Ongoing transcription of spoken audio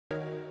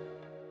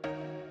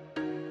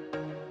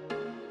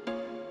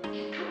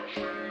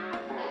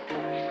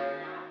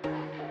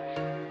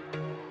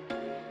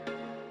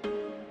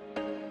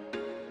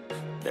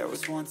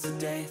was once a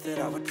day that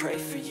I would pray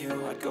for you.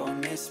 I'd go and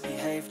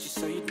misbehave just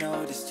so you'd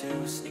notice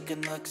too.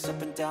 Sneaking looks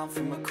up and down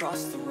from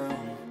across the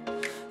room.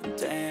 And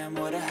damn,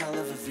 what a hell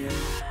of a view.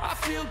 I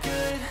feel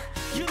good,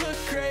 you look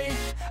great,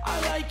 I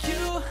like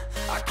you,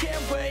 I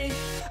can't wait.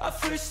 A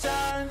first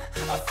time,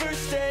 a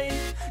first date,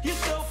 you're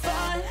so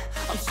fine,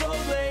 I'm so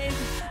late.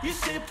 You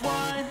sip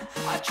wine,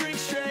 I drink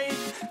straight,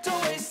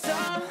 don't waste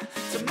time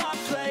to my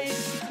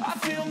place. I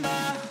feel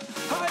my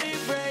heart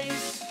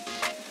erase,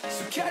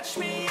 so catch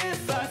me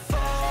if I fall.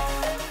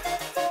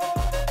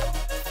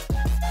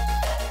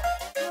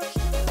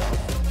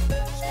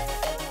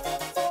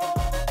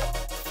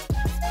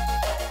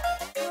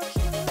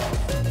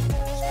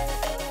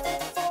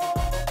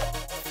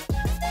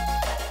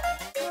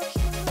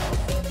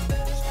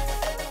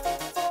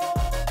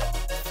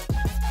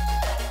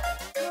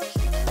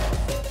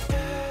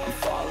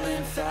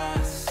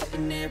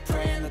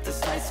 Praying that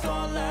this night's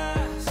gonna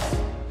last.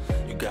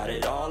 You got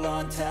it all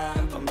on tap,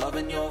 I'm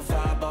loving your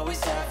vibe,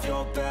 always have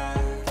your back.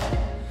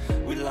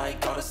 We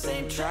like all the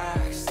same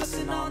tracks,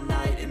 listen all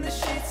night in the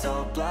sheets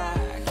all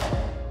black.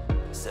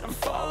 Said I'm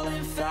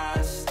falling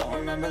fast, don't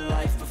remember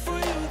life before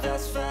you,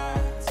 that's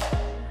fact.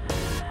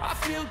 I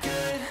feel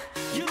good,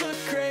 you look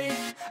great,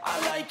 I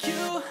like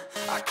you,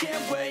 I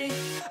can't wait.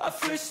 A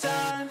first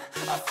time,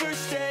 a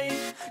first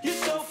date,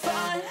 you're so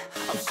fine,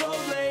 I'm so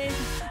late.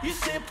 You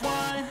sip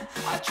wine,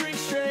 I drink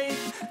straight,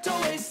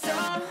 don't waste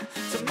time